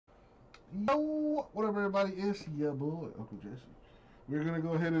Yo, what up, everybody? It's your boy, Uncle Jesse. We're gonna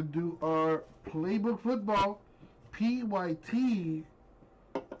go ahead and do our Playbook football PYT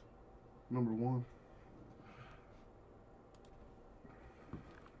number 1.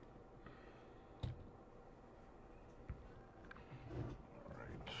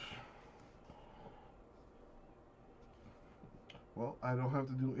 Alright. Well, I don't have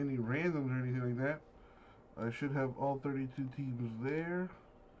to do any randoms or anything like that. I should have all 32 teams there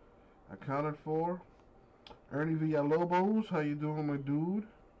accounted for. Ernie Villalobos, how you doing, my dude?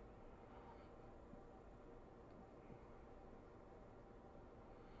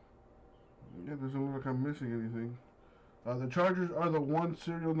 Yeah, doesn't look like I'm missing anything. The Chargers are the 1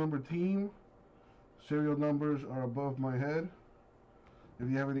 serial number team. Serial numbers are above my head. If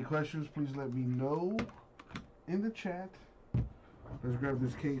you have any questions, please let me know in the chat. Let's grab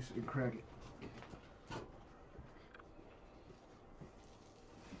this case and crack it.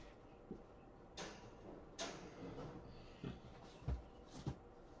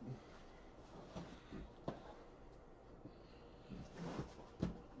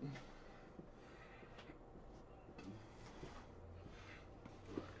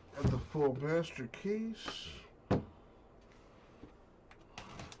 The full master case.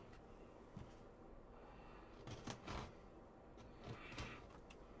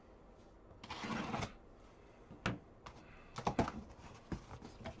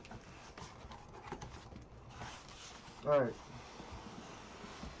 All right.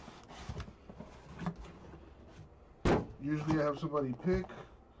 Usually I have somebody pick,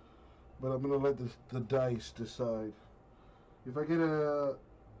 but I'm gonna let the dice decide. If I get a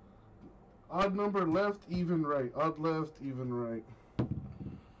odd number left, even right. Odd left, even right.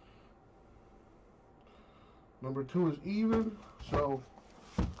 Number 2 is even, so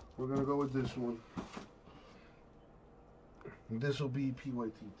we're going to go with this one. This will be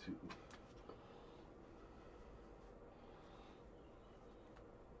PYT 2.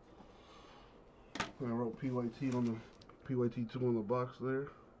 I wrote PYT on the PYT 2 on the box there.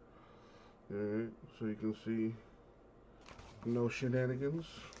 Alright, so you can see no shenanigans.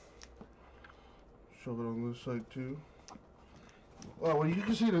 Show it on this side too. Oh, well, you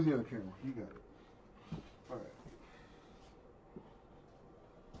can see it on the other camera. You got it. Alright.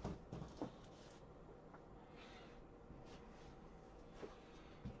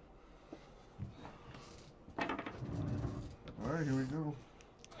 Alright, here we go.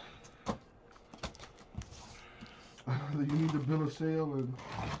 You need the bill of sale and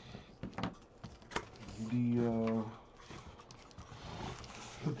the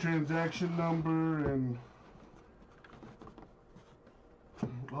transaction number and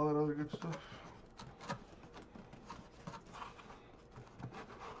all that other good stuff.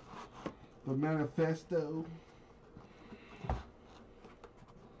 The manifesto.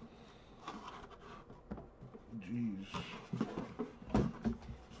 Jeez.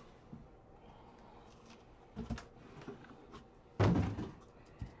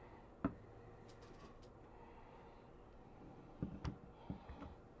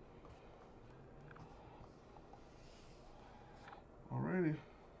 Alrighty.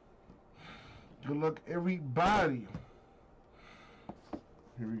 Good luck, everybody.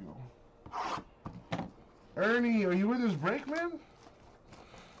 Here we go. Ernie, are you in this break, man?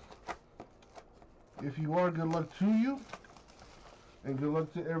 If you are, good luck to you. And good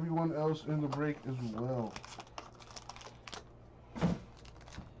luck to everyone else in the break as well.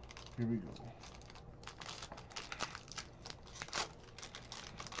 Here we go.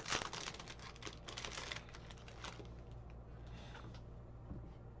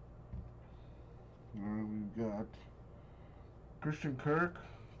 Alright, we've got Christian Kirk,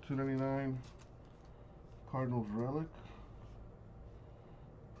 $2.99. Cardinals relic.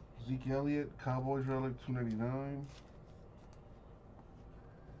 Zeke Elliott, Cowboys relic, $2.99.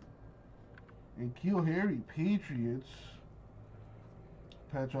 And Keel Harry, Patriots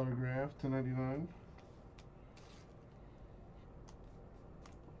patch autograph, $10.99.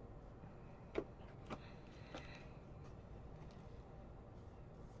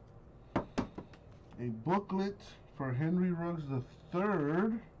 A booklet for Henry Ruggs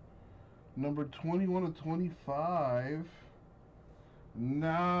III, number 21 of 25.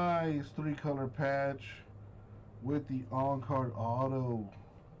 Nice 3-color patch with the on-card auto.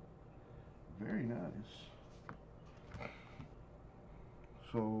 Very nice.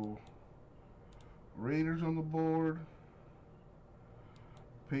 So, Raiders on the board,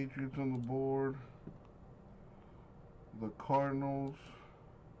 Patriots on the board, the Cardinals,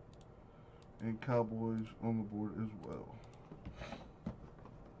 and Cowboys on the board as well.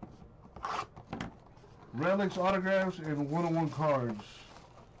 Relics, autographs, and one-on-one cards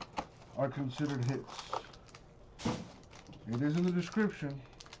are considered hits. It is in the description.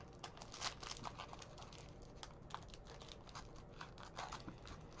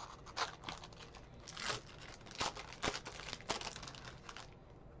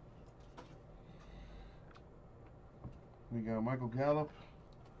 We got Michael Gallup,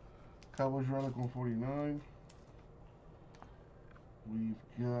 Cowboys relic 149. We've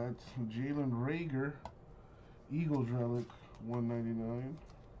got Jalen Reagor, Eagles relic 199.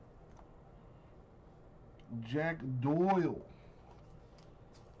 Jack Doyle,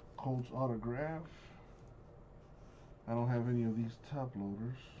 Colts autograph. I don't have any of these top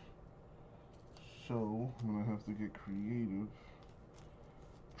loaders, so I'm gonna have to get creative.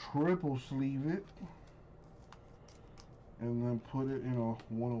 Triple sleeve it and then put it in a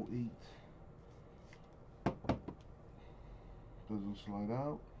 108. Doesn't slide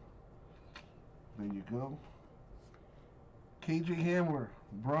out. There you go. KJ Hamler,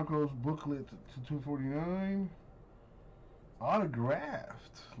 Broncos booklet to 249.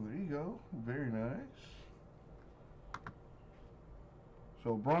 Autographed. There you go. Very nice.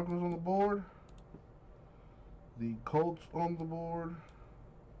 So Broncos on the board. The Colts on the board.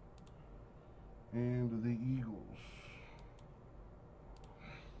 And the Eagles.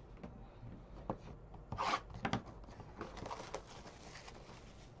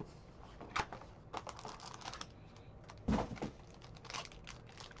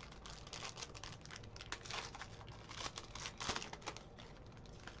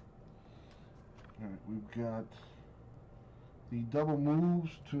 Alright, we've got the double moves,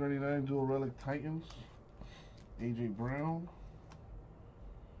 299 dual relic Titans, AJ Brown.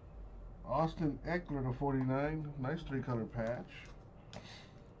 Austin Eckler to 49, nice 3-color patch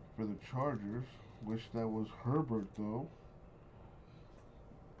for the Chargers. Wish that was Herbert though.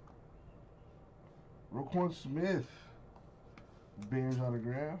 Roquan Smith, Bears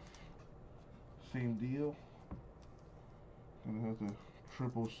autograph, same deal. Gonna have to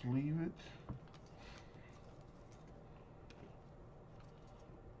triple sleeve it.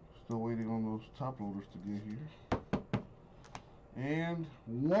 Still waiting on those top loaders to get here. And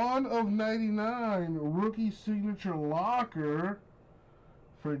 1 of 99 rookie signature locker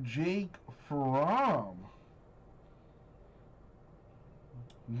for Jake Fromm.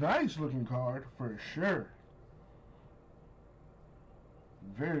 Nice looking card for sure.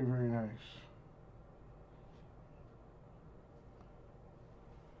 Very, very nice.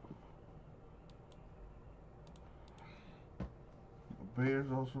 The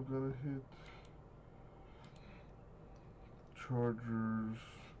Bears also got a hit. Chargers.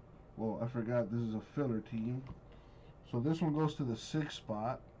 Well, I forgot this is a filler team. So this one goes to the 6th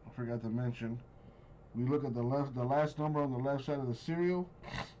spot. I forgot to mention. We look at the last number on the left side of the serial.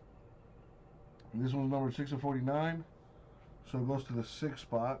 And this one's number 6 of 49. So it goes to the 6th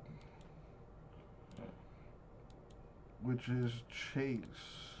spot, which is Chase.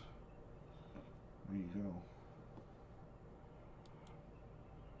 There you go.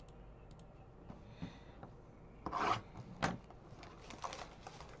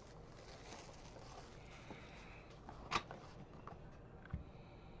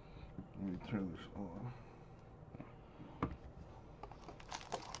 Let me turn this on.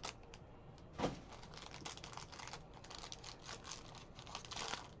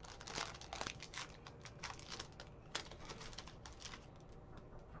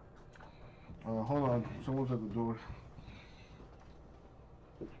 Hold on, someone's at the door.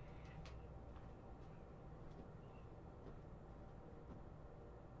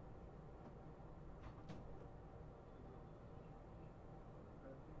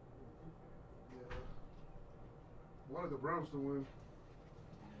 Wanted the Browns to win.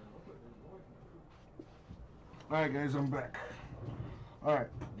 Alright guys, I'm back. Alright,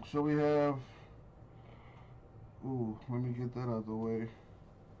 so we have, ooh, let me get that out of the way.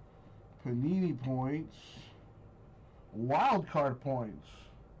 Panini points, wild card points.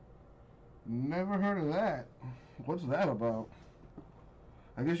 Never heard of that. What's that about?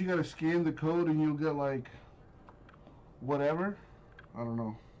 I guess you gotta scan the code and you'll get like whatever. I don't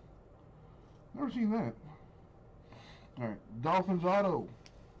know. Never seen that. Alright, Dolphins auto.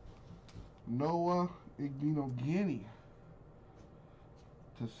 Noah Igbinoghene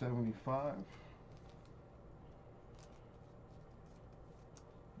to 75.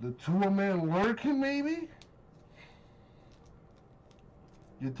 The two-man lurking, maybe?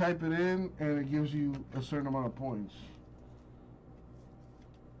 You type it in, and it gives you a certain amount of points.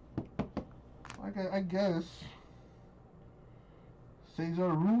 I guess. Cesar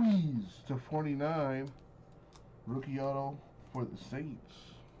Ruiz to 49. Rookie auto for the Saints.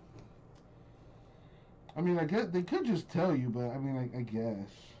 I mean, I guess they could just tell you, but I mean, I guess.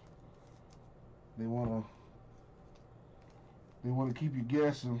 They wanna keep you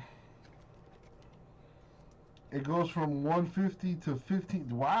guessing. It goes from 150 to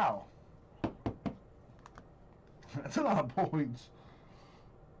 15. Wow. That's a lot of points.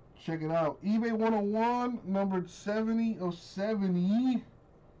 Check it out. eBay 101, numbered 70 of 70.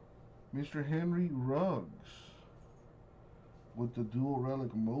 Mr. Henry Ruggs. With the dual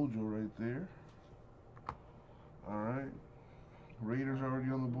relic mojo right there. Alright. Raiders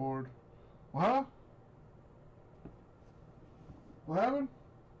already on the board. Huh? What happened?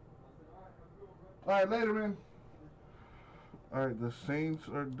 Alright, later, man. Alright, the Saints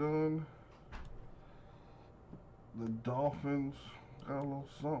are done. The Dolphins got a little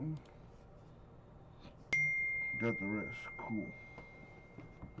something. Got the rest. Cool.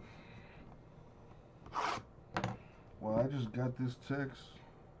 Well, I just got this text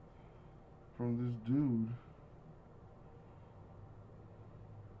from this dude.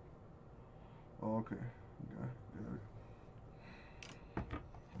 Oh, okay. Got it.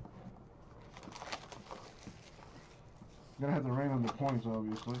 Gonna have to rain on the points,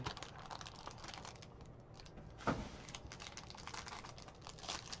 obviously.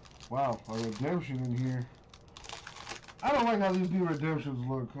 Wow, a redemption in here. I don't like how these new redemptions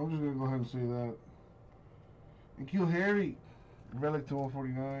look. I'm just gonna go ahead and say that. And Kill Harry, relic to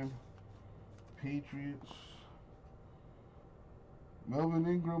 149. Patriots. Melvin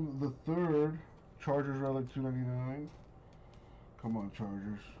Ingram the third, Chargers relic 299. Come on,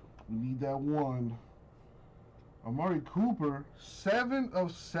 Chargers. We need that one. Amari Cooper, 7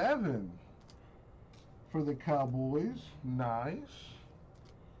 of 7 for the Cowboys. Nice.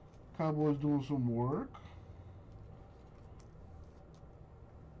 Cowboys doing some work.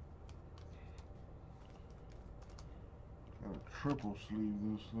 Gotta triple sleeve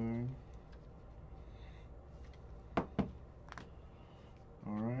this thing.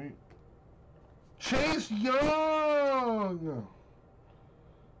 Alright. Chase Young!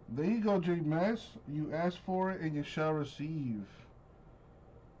 There you go, J Mess. You asked for it and you shall receive.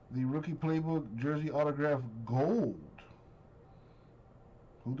 The rookie playbook jersey autograph gold.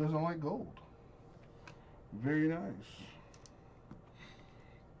 Who doesn't like gold? Very nice.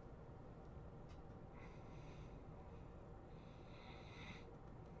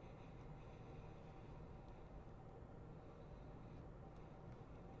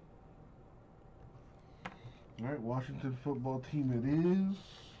 All right, Washington football team it is.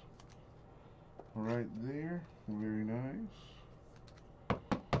 Right there. Very nice. All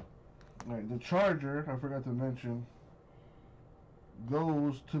right, the Charger, I forgot to mention,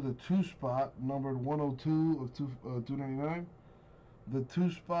 goes to the 2 spot, numbered 102 of 299. The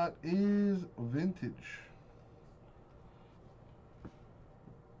 2 spot is vintage.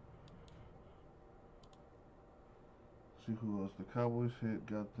 See who else. The Cowboys hit,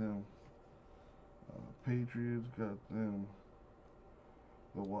 got them. Patriots got them.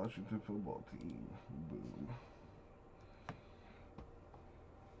 The Washington football team. Boom.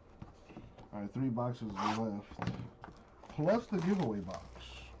 Alright, 3 boxes left. Plus the giveaway box.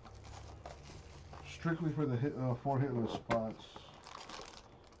 Strictly for the 4 hitless spots.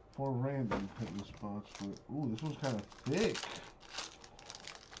 4 random hitless spots. But, ooh, this one's kind of thick.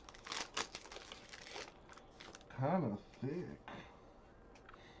 Kind of thick.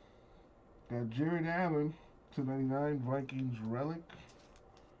 Got Jared Allen, 299, Vikings relic.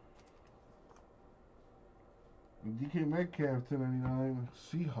 And DK Metcalf, 299,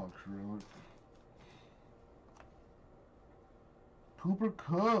 Seahawks relic. Cooper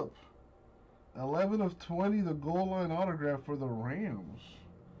Kupp, 11 of 20, the goal line autograph for the Rams.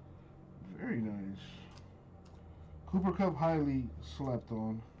 Very nice. Cooper Kupp highly slept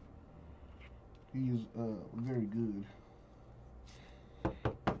on. He is very good.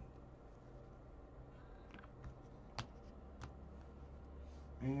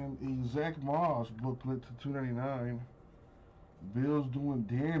 And a Zach Moss booklet to 299. Bills doing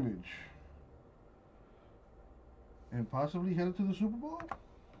damage. And possibly headed to the Super Bowl?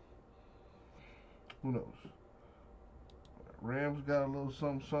 Who knows? Rams got a little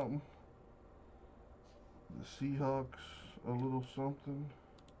something, something. The Seahawks, a little something.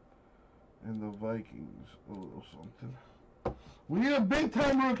 And the Vikings, a little something. We need a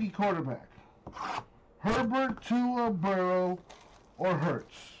big-time rookie quarterback. Herbert, Tua, Burrow, or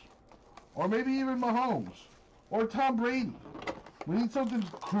Hurts. Or maybe even Mahomes. Or Tom Brady. We need something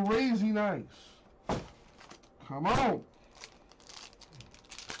crazy nice. Come on.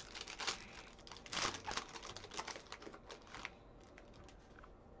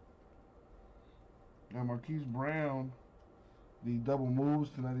 Now Marquise Brown, the double moves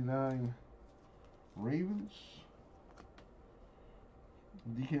to 99 Ravens.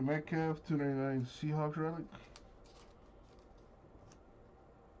 DK Metcalf, 299 Seahawks relic.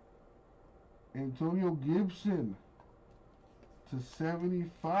 Antonio Gibson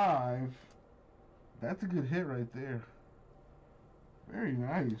 /75. That's a good hit right there. Very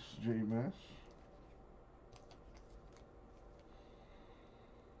nice, JMS.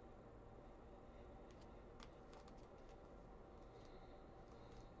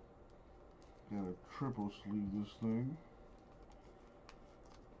 Gotta triple sleeve this thing.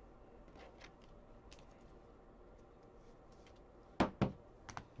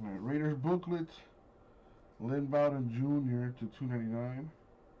 Alright, Raiders booklet. Lynn Bowden Jr. /299.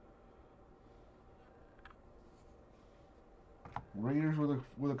 Raiders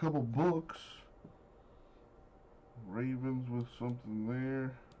with a couple books. Ravens with something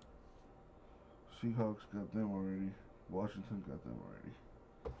there. Seahawks got them already. Washington got them already.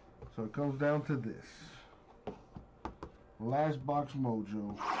 So it comes down to this. Last box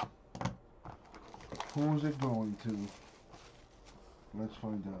mojo. Who's it going to? Let's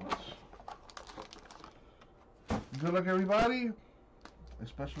find out. Good luck, everybody.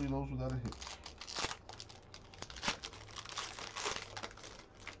 Especially those without a hit.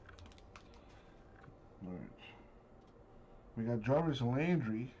 Alright. We got Jarvis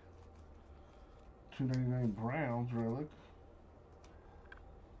Landry. 299 Browns relic.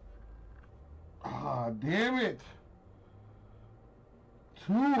 Ah, damn it!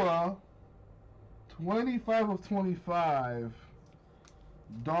 Tua, 25 of 25.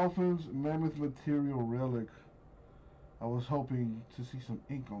 Dolphins Mammoth Material relic. I was hoping to see some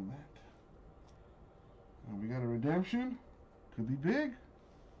ink on that. And we got a redemption. Could be big.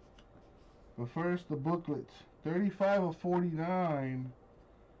 But first, the booklet. 35 of 49.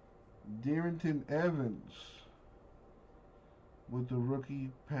 Darrington Evans with the rookie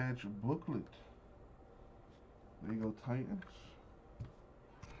patch booklet. There you go, Titans.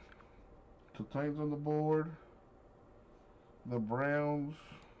 So Titans on the board. The Browns.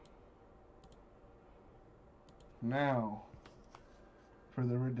 Now for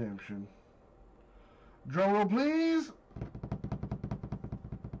the redemption. Drum roll, please.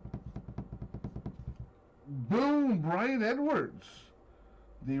 Boom, Brian Edwards.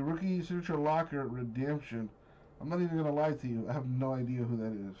 The rookie signature locker redemption. I'm not even gonna lie to you. I have no idea who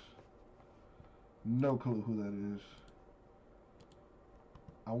that is. No clue who that is.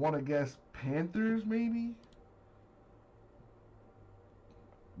 I want to guess Panthers, maybe?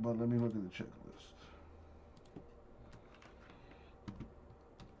 But let me look at the checklist.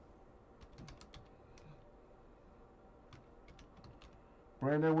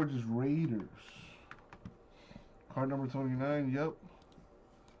 Brand Edwards is Raiders. Card number 29, yep.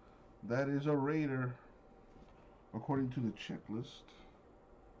 That is a Raider, according to the checklist.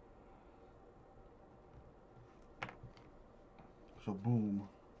 So boom,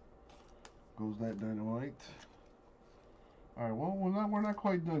 goes that dynamite. All right, well, we're not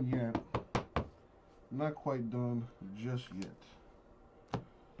quite done yet. Not quite done just yet.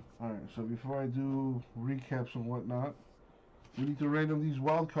 All right, so before I do recaps and whatnot, we need to random these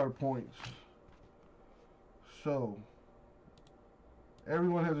wildcard points. So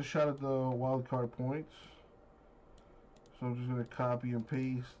everyone has a shot at the wildcard points. So I'm just gonna copy and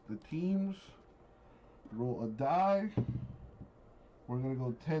paste the teams. Roll a die. We're going to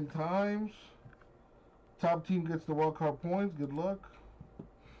go 10 times. Top team gets the wildcard points. Good luck.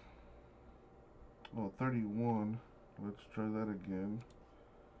 Oh, 31. Let's try that again.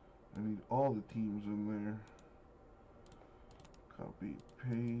 I need all the teams in there. Copy,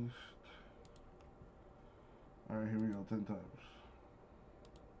 paste. Alright, here we go. 10 times.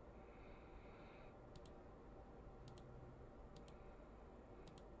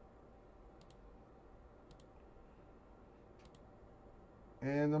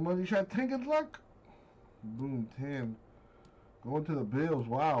 And the money shot, 10, good luck. Boom, 10. Going to the Bills.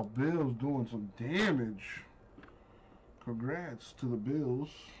 Wow, Bills doing some damage. Congrats to the Bills.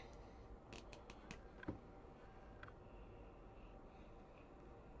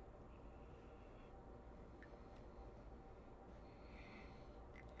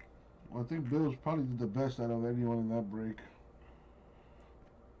 Well, I think Bills probably did the best out of anyone in that break.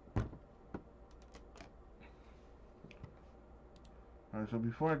 Alright, so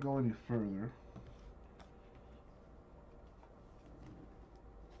before I go any further,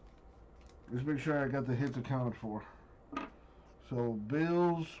 let's make sure I got the hits accounted for. So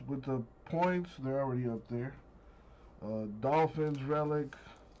Bills with the points, they're already up there. Dolphins relic,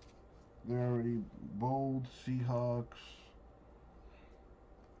 they're already bold. Seahawks,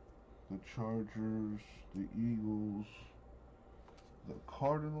 the Chargers, the Eagles, the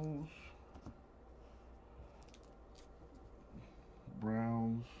Cardinals,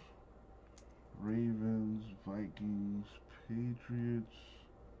 Browns, Ravens, Vikings, Patriots,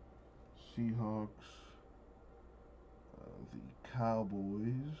 Seahawks, the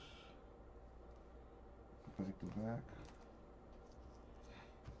Cowboys, back to back.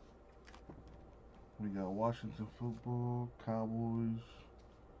 We got Washington football, Cowboys,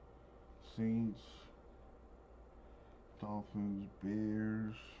 Saints, Dolphins,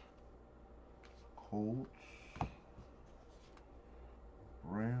 Bears, Colts,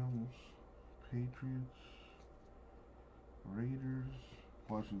 Rams, Patriots, Raiders,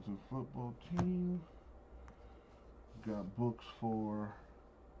 Washington football team. Got books for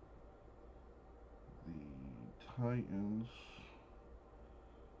the Titans,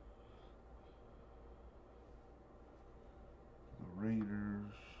 the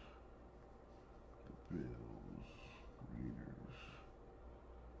Raiders, the Bills, Raiders,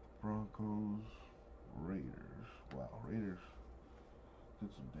 Broncos, Raiders. Wow, Raiders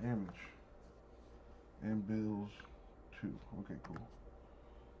did some damage. And Bills too. Okay, cool.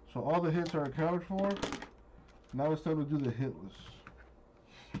 So all the hits are accounted for. Now it's time to do the hit list.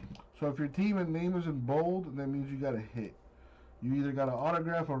 So if your team and name is in bold, that means you got a hit. You either got an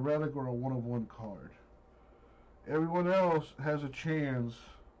autograph, a relic, or a one-of-one card. Everyone else has a chance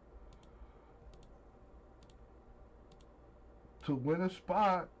to win a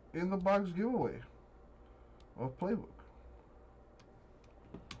spot in the box giveaway of Playbook.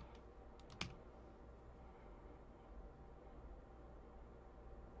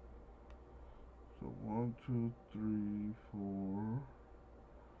 So 1, 2, 3, 4.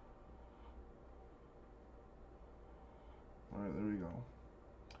 Alright, there we go.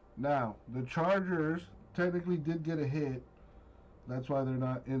 Now, the Chargers technically did get a hit. That's why they're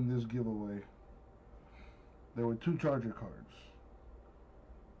not in this giveaway. There were 2 Charger cards.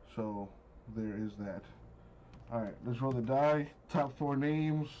 So, there is that. Alright, let's roll the die. Top 4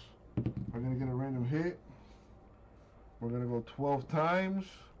 names are going to get a random hit. We're going to go 12 times.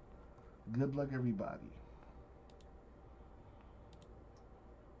 Good luck, everybody.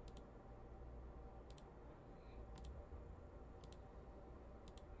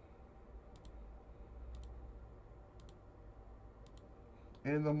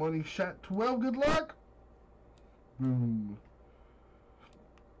 And the money shot 12. Good luck. Boom.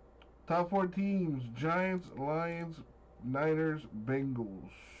 Top 4 teams: Giants, Lions, Niners,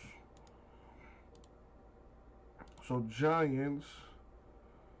 Bengals. So Giants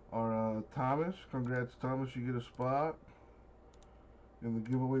are Thomas. Congrats, Thomas. You get a spot in the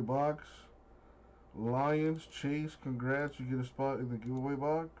giveaway box. Lions, Chase. Congrats. You get a spot in the giveaway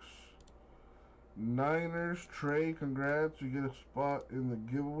box. Niners, Trey. Congrats. You get a spot in the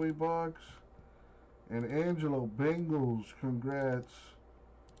giveaway box. And Angelo, Bengals. Congrats.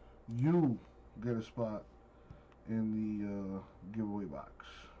 You get a spot in the giveaway box.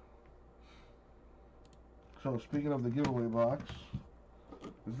 So speaking of the giveaway box,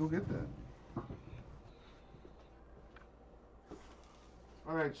 let's go get that.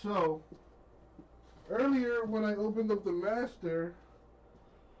 Alright, so earlier when I opened up the master,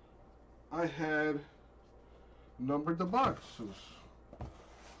 I had numbered the boxes.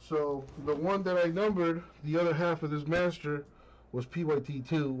 So the one that I numbered, the other half of this master, was PYT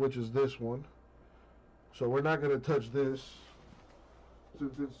 2, which is this one. So we're not going to touch this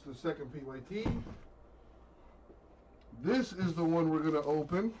since it's the second PYT. This is the one we're going to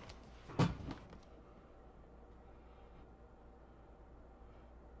open.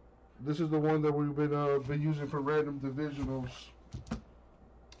 This is the one that we've been using for random divisionals.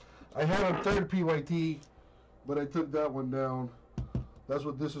 I had a third PYT, but I took that one down. That's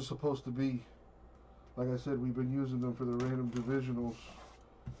what this is supposed to be. Like I said, we've been using them for the random divisionals,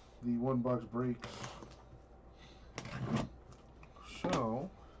 the one box breaks. So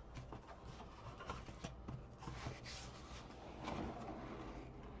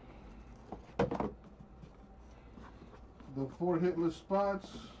the 4 hitless spots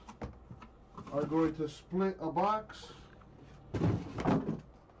are going to split a box.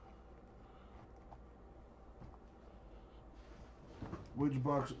 Which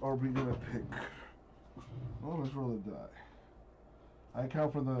box are we going to pick? Well, let's roll the die. I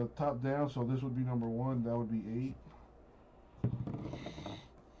count from the top down, so this would be number 1. That would be 8.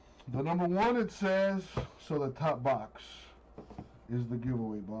 The number 1, it says, so the top box is the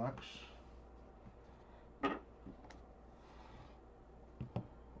giveaway box.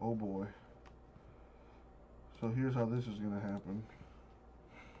 Oh boy. So here's how this is going to happen.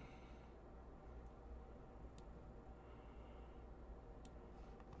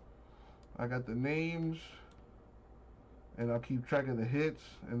 I got the names, and I'll keep track of the hits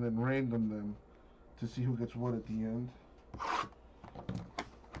and then random them to see who gets what at the end.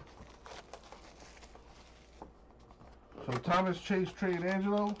 So Thomas, Chase, Trey, and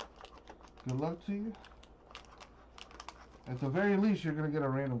Angelo, good luck to you. At the very least, you're going to get a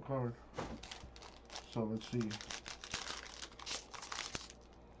random card. So let's see.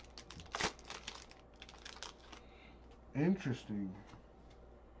 Interesting.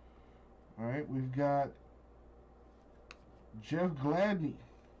 Alright, we've got Jeff Gladney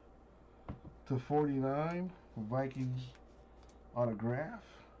to 49, Vikings autograph.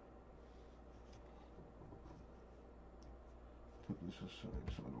 Put this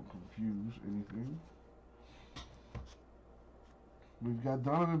aside so I don't confuse anything. We've got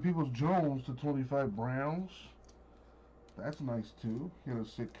Donovan Peoples-Jones to 25, Browns. That's nice too. He had a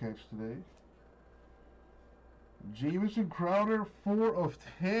sick catch today. Jamison Crowder, 4 of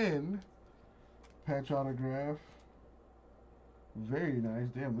 10. Patch autograph. Very nice.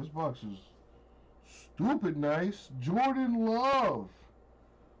 Damn, this box is stupid nice. Jordan Love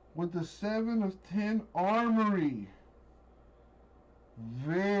with the 7 of 10 Armory.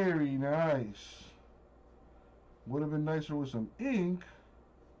 Very nice. Would have been nicer with some ink,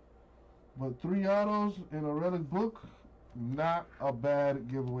 but 3 autos and a relic book, not a bad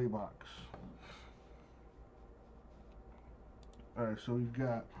giveaway box. Alright, so we've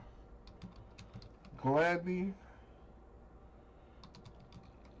got Gladney,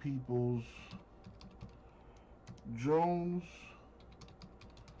 Peoples, Jones,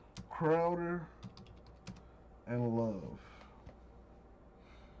 Crowder, and Love.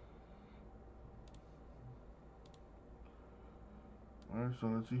 Alright, so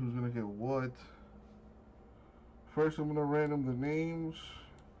let's see who's going to get what. First, I'm going to random the names.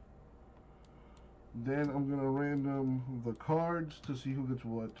 Then I'm going to random the cards to see who gets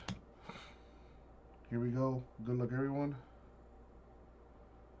what. Here we go. Good luck, everyone.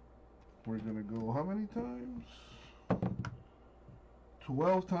 We're going to go how many times?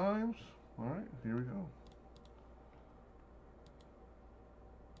 12 times. Alright, here we go.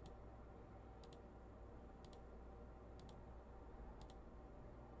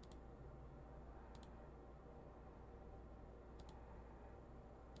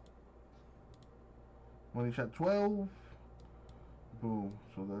 Money shot 12. Boom.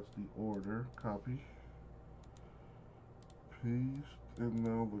 So that's the order. Copy. Paste. And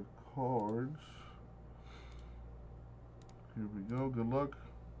now the cards. Here we go. Good luck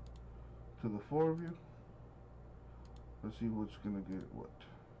to the 4 of you. Let's see what's going to get what.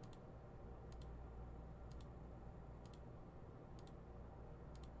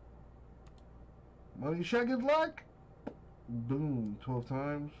 Money shot, good luck. Boom. 12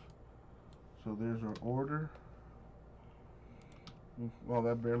 times. So there's our order. Well,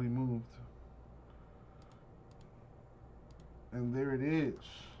 that barely moved. And there it is.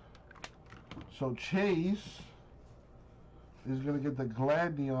 So Chase is going to get the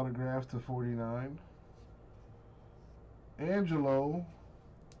Gladney autograph to 49. Angelo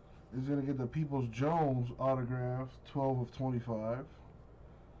is going to get the Peoples-Jones autograph, 12 of 25.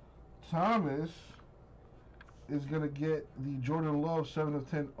 Thomas is going to get the Jordan Love 7 of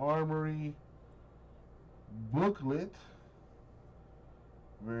 10 Armory booklet.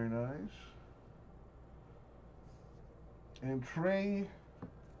 Very nice. And Trey,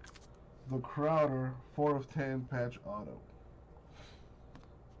 the Crowder 4 of 10 patch auto.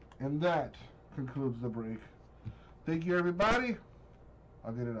 And that concludes the break. Thank you, everybody.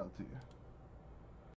 I'll get it out to you.